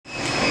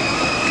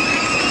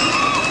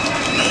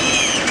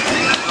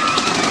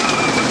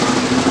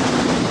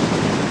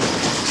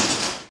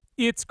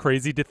It's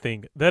crazy to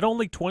think that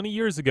only 20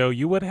 years ago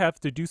you would have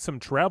to do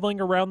some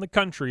traveling around the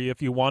country if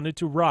you wanted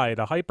to ride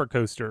a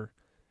hypercoaster.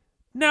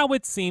 Now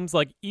it seems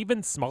like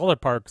even smaller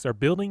parks are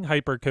building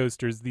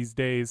hypercoasters these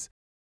days.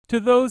 To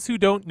those who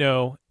don't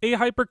know, a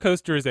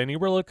hypercoaster is any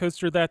roller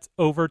coaster that's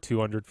over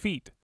 200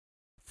 feet.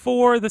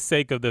 For the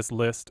sake of this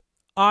list,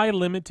 I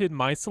limited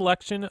my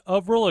selection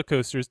of roller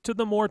coasters to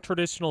the more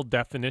traditional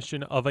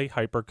definition of a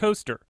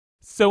hypercoaster.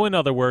 So in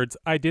other words,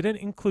 I didn't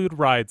include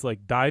rides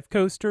like dive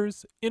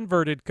coasters,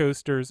 inverted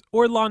coasters,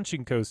 or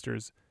launching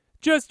coasters,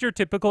 just your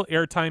typical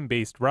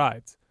airtime-based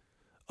rides.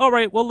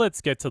 Alright, well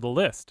let's get to the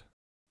list.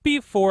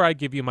 Before I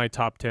give you my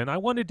top 10, I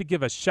wanted to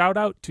give a shout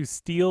out to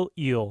Steel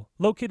Eel,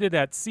 located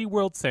at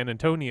SeaWorld San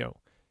Antonio.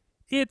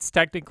 It's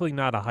technically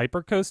not a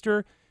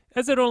hypercoaster,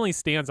 as it only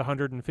stands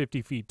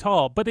 150 feet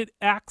tall, but it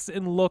acts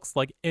and looks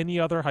like any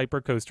other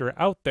hypercoaster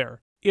out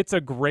there. It's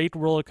a great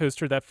roller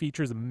coaster that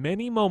features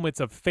many moments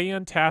of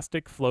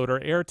fantastic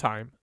floater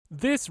airtime.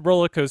 This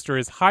roller coaster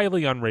is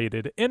highly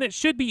unrated, and it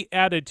should be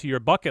added to your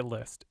bucket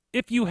list,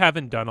 if you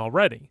haven't done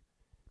already.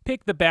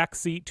 Pick the back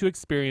seat to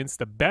experience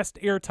the best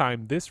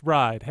airtime this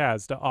ride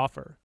has to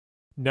offer.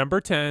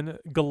 Number 10,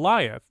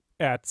 Goliath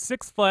at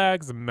Six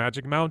Flags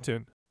Magic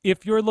Mountain.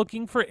 If you're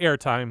looking for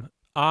airtime,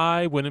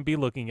 I wouldn't be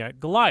looking at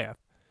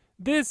Goliath.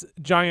 This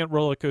giant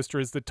roller coaster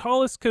is the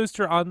tallest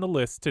coaster on the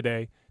list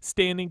today,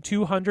 standing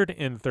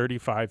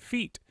 235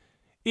 feet.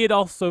 It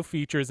also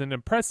features an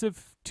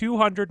impressive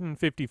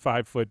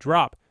 255-foot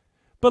drop.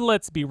 But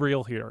let's be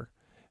real here.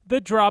 The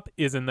drop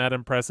isn't that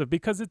impressive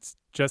because it's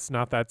just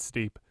not that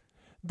steep.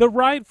 The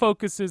ride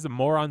focuses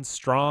more on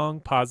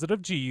strong,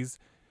 positive Gs,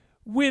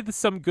 with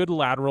some good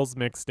laterals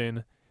mixed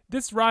in.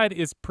 This ride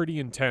is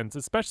pretty intense,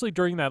 especially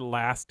during that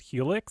last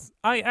helix.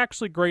 I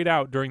actually grayed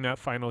out during that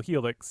final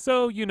helix,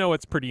 so you know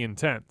it's pretty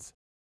intense.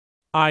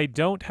 I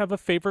don't have a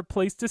favorite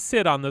place to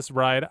sit on this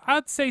ride.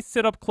 I'd say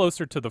sit up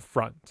closer to the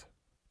front.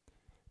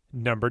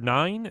 Number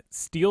 9,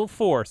 Steel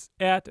Force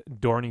at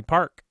Dorney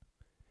Park.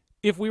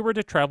 If we were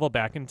to travel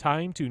back in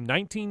time to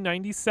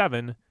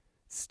 1997,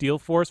 Steel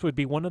Force would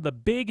be one of the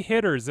big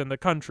hitters in the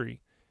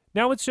country.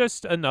 Now it's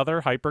just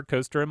another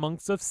hypercoaster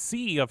amongst a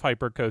sea of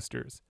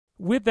hypercoasters.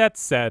 With that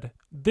said,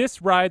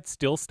 this ride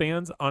still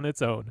stands on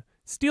its own.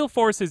 Steel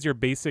Force is your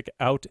basic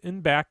out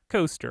and back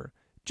coaster,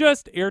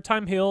 just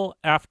airtime hill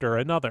after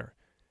another.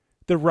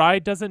 The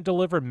ride doesn't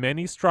deliver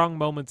many strong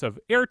moments of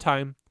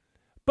airtime,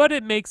 but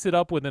it makes it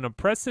up with an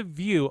impressive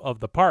view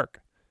of the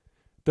park.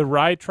 The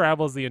ride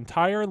travels the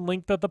entire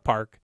length of the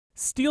park.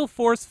 Steel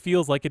Force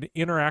feels like it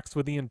interacts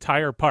with the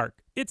entire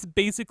park. It's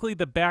basically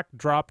the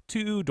backdrop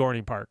to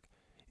Dorney Park.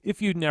 If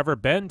you've never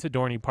been to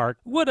Dorney Park,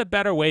 what a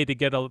better way to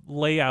get a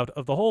layout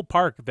of the whole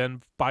park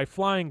than by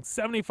flying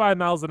 75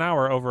 miles an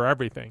hour over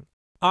everything.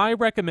 I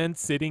recommend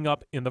sitting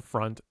up in the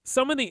front.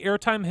 Some of the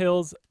airtime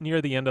hills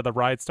near the end of the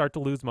ride start to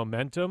lose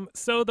momentum,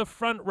 so the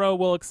front row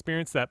will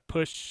experience that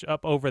push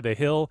up over the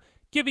hill,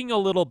 giving a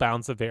little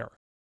bounce of air.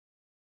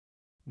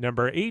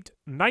 Number 8,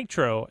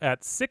 Nitro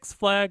at Six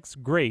Flags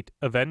Great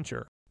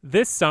Adventure.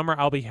 This summer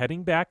I'll be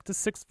heading back to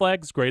Six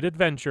Flags Great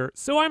Adventure,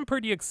 so I'm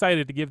pretty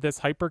excited to give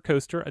this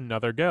hypercoaster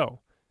another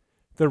go.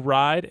 The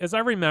ride, as I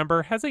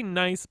remember, has a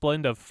nice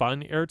blend of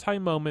fun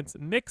airtime moments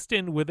mixed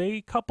in with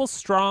a couple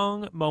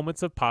strong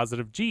moments of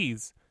positive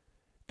Gs.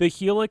 The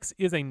helix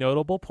is a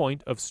notable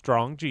point of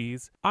strong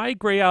Gs. I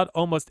gray out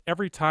almost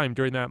every time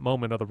during that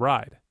moment of the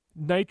ride.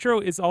 Nitro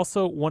is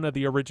also one of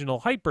the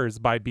original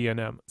hypers by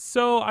B&M,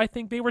 so I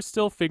think they were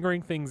still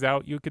figuring things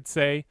out, you could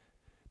say.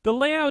 The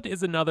layout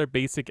is another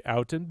basic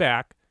out and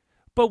back,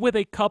 but with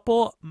a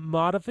couple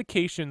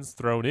modifications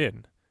thrown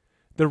in.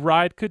 The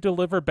ride could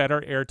deliver better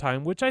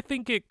airtime, which I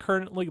think it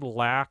currently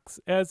lacks,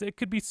 as it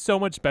could be so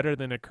much better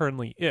than it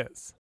currently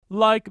is.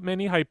 Like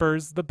many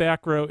hypers, the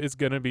back row is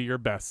going to be your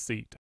best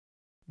seat.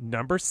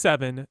 Number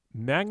 7,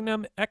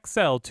 Magnum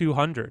XL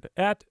 200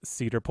 at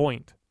Cedar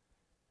Point.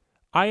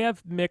 I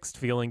have mixed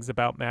feelings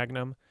about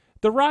Magnum.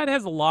 The ride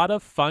has a lot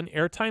of fun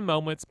airtime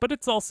moments, but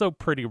it's also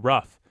pretty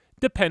rough,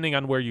 depending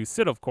on where you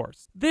sit, of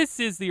course. This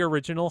is the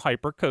original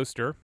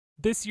hypercoaster.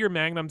 This year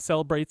Magnum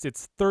celebrates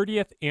its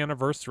 30th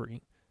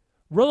anniversary.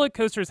 Roller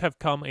coasters have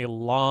come a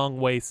long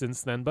way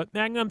since then, but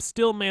Magnum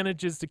still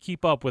manages to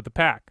keep up with the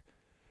pack.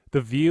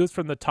 The views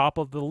from the top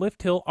of the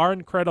lift hill are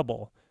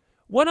incredible.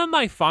 One of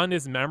my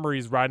fondest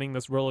memories riding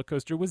this roller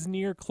coaster was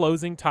near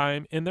closing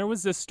time, and there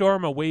was this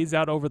storm a ways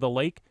out over the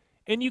lake,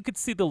 and you could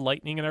see the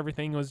lightning and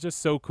everything. It was just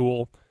so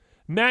cool.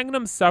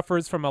 Magnum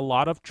suffers from a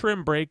lot of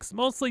trim breaks,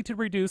 mostly to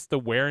reduce the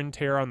wear and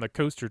tear on the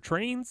coaster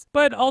trains,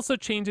 but also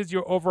changes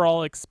your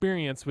overall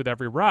experience with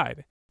every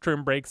ride.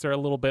 Trim brakes are a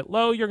little bit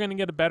low, you're going to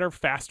get a better,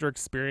 faster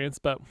experience,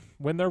 but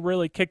when they're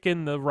really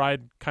kicking, the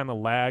ride kind of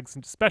lags,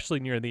 especially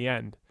near the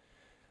end.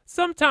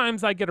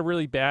 Sometimes I get a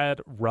really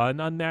bad run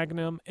on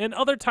Magnum, and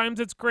other times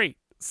it's great.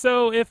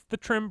 So if the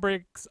trim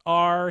brakes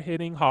are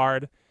hitting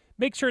hard,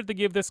 make sure to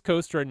give this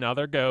coaster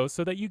another go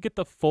so that you get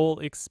the full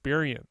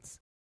experience.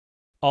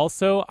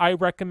 Also, I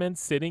recommend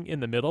sitting in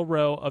the middle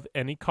row of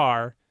any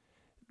car.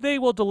 They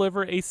will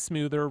deliver a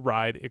smoother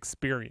ride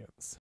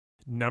experience.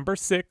 Number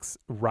 6,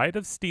 Ride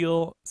of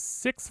Steel,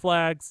 Six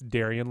Flags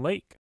Darien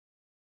Lake.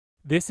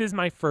 This is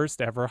my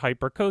first ever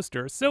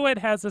hypercoaster, so it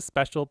has a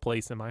special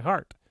place in my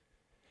heart.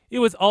 It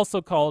was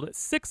also called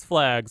Six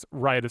Flags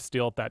Ride of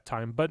Steel at that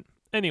time, but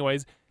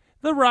anyways,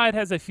 the ride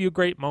has a few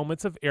great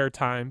moments of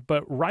airtime,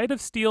 but Ride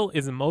of Steel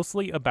is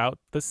mostly about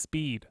the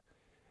speed.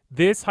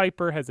 This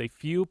hyper has a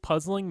few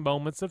puzzling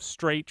moments of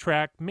straight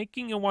track,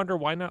 making you wonder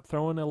why not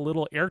throw in a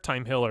little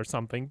airtime hill or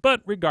something,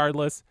 but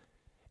regardless,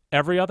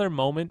 every other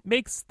moment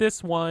makes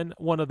this one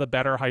of the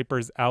better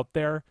hypers out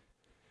there.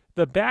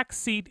 The back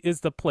seat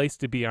is the place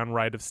to be on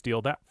Ride of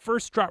Steel. That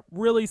first drop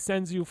really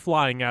sends you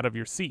flying out of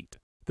your seat.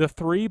 The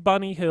 3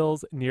 bunny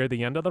hills near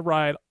the end of the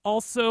ride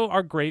also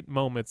are great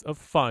moments of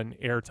fun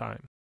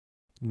airtime.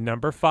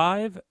 Number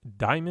 5,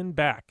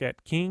 Diamondback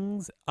at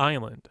Kings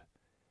Island.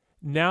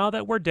 Now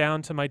that we're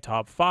down to my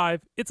top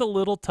 5, it's a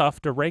little tough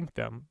to rank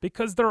them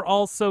because they're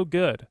all so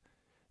good.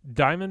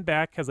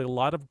 Diamondback has a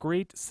lot of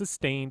great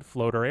sustained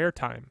floater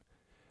airtime.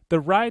 The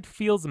ride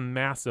feels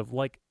massive,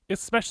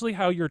 especially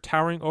how you're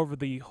towering over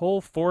the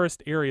whole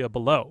forest area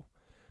below.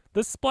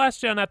 The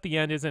splashdown at the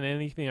end isn't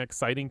anything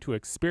exciting to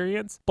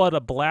experience, but a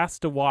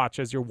blast to watch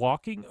as you're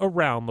walking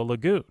around the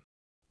lagoon.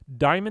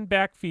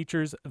 Diamondback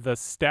features the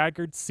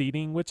staggered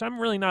seating, which I'm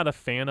really not a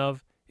fan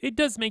of. It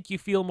does make you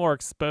feel more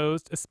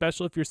exposed,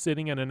 especially if you're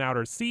sitting in an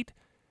outer seat,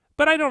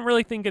 but I don't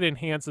really think it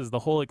enhances the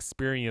whole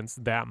experience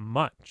that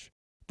much.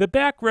 The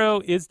back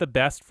row is the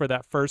best for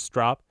that first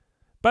drop,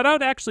 but I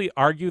would actually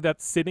argue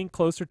that sitting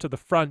closer to the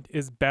front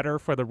is better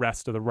for the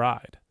rest of the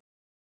ride.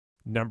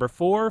 Number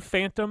 4,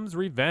 Phantom's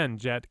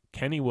Revenge at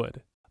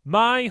Kennywood.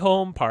 My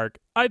home park.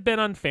 I've been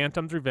on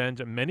Phantom's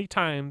Revenge many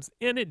times,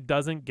 and it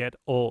doesn't get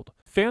old.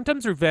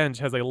 Phantom's Revenge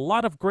has a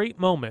lot of great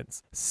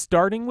moments,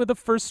 starting with the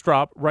first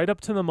drop right up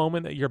to the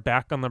moment that you're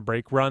back on the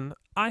brake run.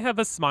 I have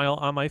a smile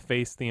on my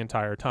face the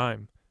entire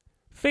time.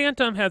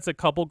 Phantom has a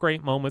couple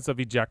great moments of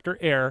ejector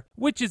air,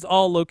 which is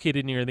all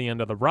located near the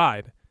end of the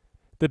ride.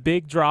 The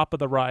big drop of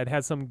the ride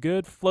has some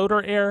good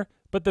floater air,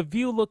 but the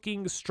view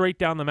looking straight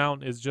down the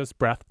mountain is just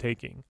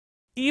breathtaking.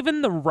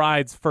 Even the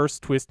ride's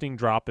first twisting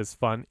drop is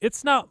fun.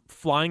 It's not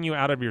flying you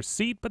out of your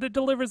seat, but it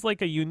delivers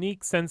a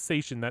unique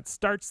sensation that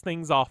starts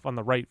things off on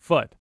the right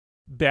foot.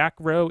 Back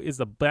row is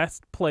the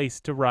best place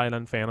to ride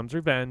on Phantom's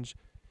Revenge.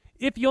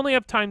 If you only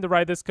have time to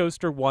ride this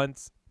coaster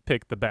once,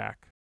 pick the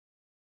back.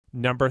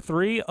 Number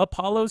 3,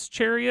 Apollo's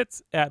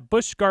Chariots at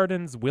Busch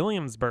Gardens,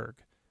 Williamsburg.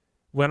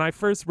 When I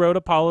first rode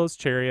Apollo's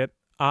Chariot,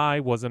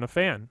 I wasn't a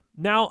fan.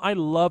 Now I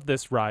love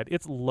this ride.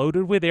 It's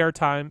loaded with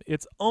airtime.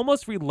 It's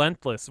almost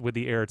relentless with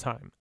the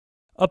airtime.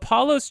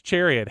 Apollo's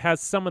Chariot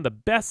has some of the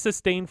best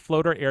sustained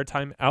floater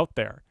airtime out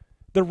there.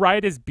 The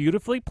ride is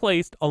beautifully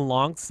placed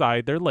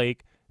alongside their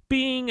lake.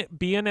 Being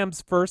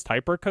B&M's first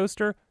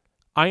hypercoaster,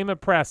 I am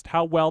impressed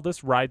how well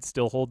this ride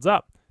still holds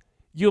up.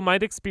 You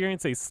might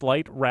experience a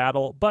slight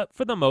rattle, but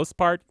for the most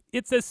part,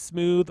 it's a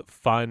smooth,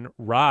 fun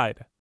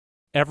ride.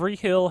 Every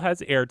hill has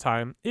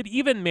airtime. It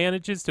even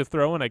manages to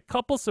throw in a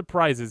couple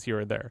surprises here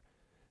and there.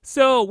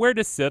 So, where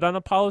to sit on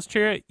Apollo's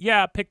Chariot?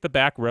 Yeah, pick the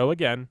back row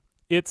again.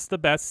 It's the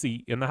best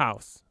seat in the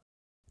house.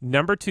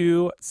 Number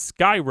 2,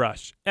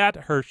 Skyrush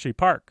at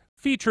Hersheypark.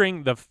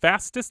 Featuring the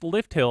fastest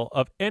lift hill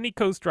of any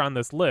coaster on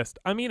this list.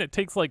 I mean, it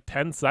takes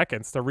 10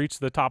 seconds to reach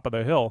the top of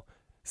the hill.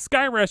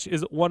 Skyrush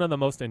is one of the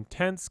most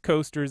intense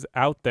coasters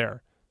out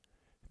there.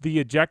 The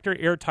ejector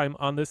airtime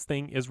on this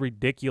thing is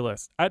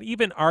ridiculous. I'd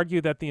even argue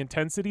that the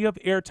intensity of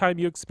airtime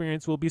you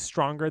experience will be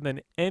stronger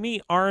than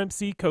any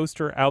RMC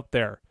coaster out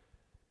there.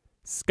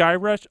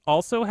 Skyrush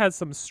also has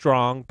some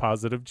strong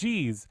positive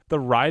Gs. The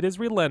ride is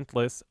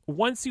relentless.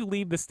 Once you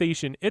leave the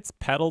station, it's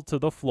pedal to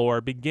the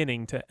floor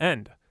beginning to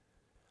end.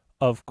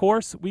 Of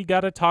course, we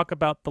gotta talk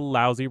about the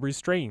lousy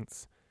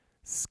restraints.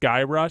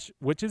 Skyrush,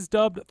 which is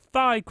dubbed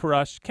Thigh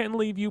Crush, can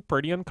leave you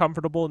pretty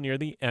uncomfortable near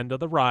the end of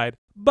the ride,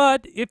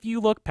 but if you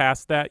look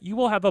past that, you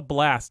will have a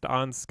blast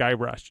on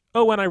Skyrush.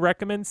 Oh, and I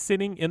recommend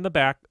sitting in the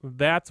back.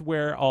 That's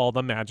where all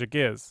the magic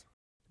is.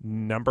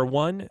 Number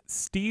 1,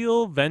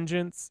 Steel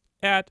Vengeance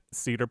at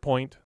Cedar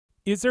Point.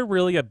 Is there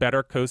really a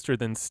better coaster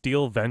than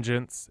Steel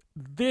Vengeance?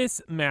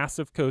 This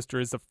massive coaster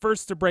is the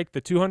first to break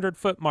the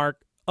 200-foot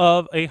mark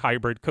of a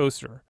hybrid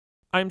coaster.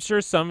 I'm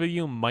sure some of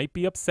you might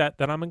be upset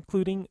that I'm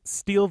including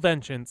Steel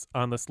Vengeance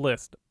on this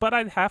list, but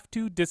I'd have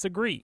to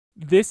disagree.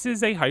 This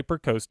is a hyper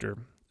coaster.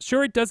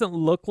 Sure, it doesn't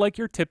look like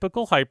your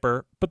typical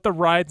hyper, but the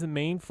ride's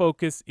main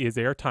focus is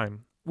airtime,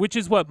 which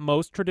is what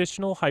most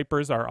traditional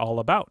hypers are all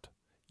about.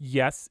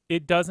 Yes,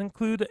 it does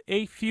include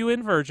a few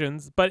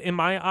inversions, but in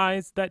my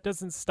eyes, that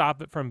doesn't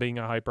stop it from being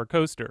a hyper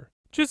coaster.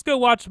 Just go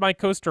watch my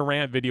Coaster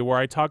Rant video where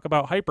I talk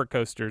about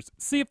hypercoasters,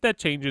 see if that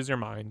changes your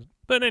mind.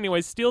 But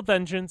anyways, Steel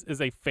Vengeance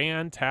is a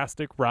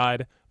fantastic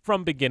ride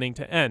from beginning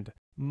to end.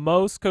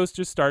 Most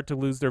coasters start to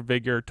lose their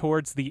vigor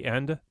towards the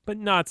end, but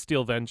not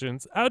Steel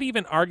Vengeance. I would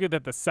even argue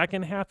that the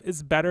second half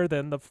is better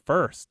than the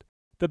first.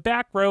 The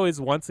back row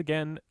is once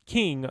again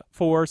king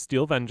for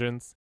Steel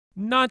Vengeance.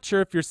 Not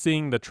sure if you're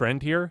seeing the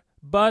trend here,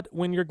 but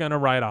when you're gonna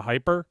ride a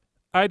hyper,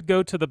 I'd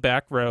go to the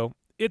back row.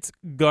 It's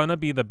gonna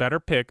be the better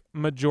pick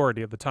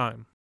majority of the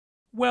time.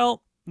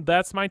 Well,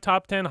 that's my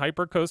top 10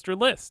 hypercoaster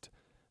list.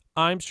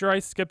 I'm sure I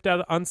skipped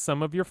out on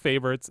some of your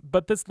favorites,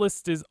 but this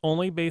list is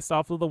only based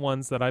off of the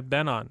ones that I've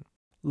been on.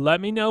 Let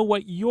me know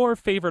what your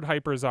favorite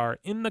hypers are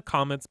in the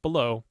comments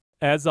below.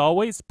 As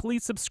always,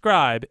 please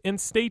subscribe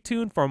and stay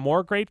tuned for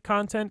more great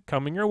content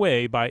coming your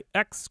way by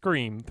X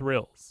Scream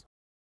Thrills.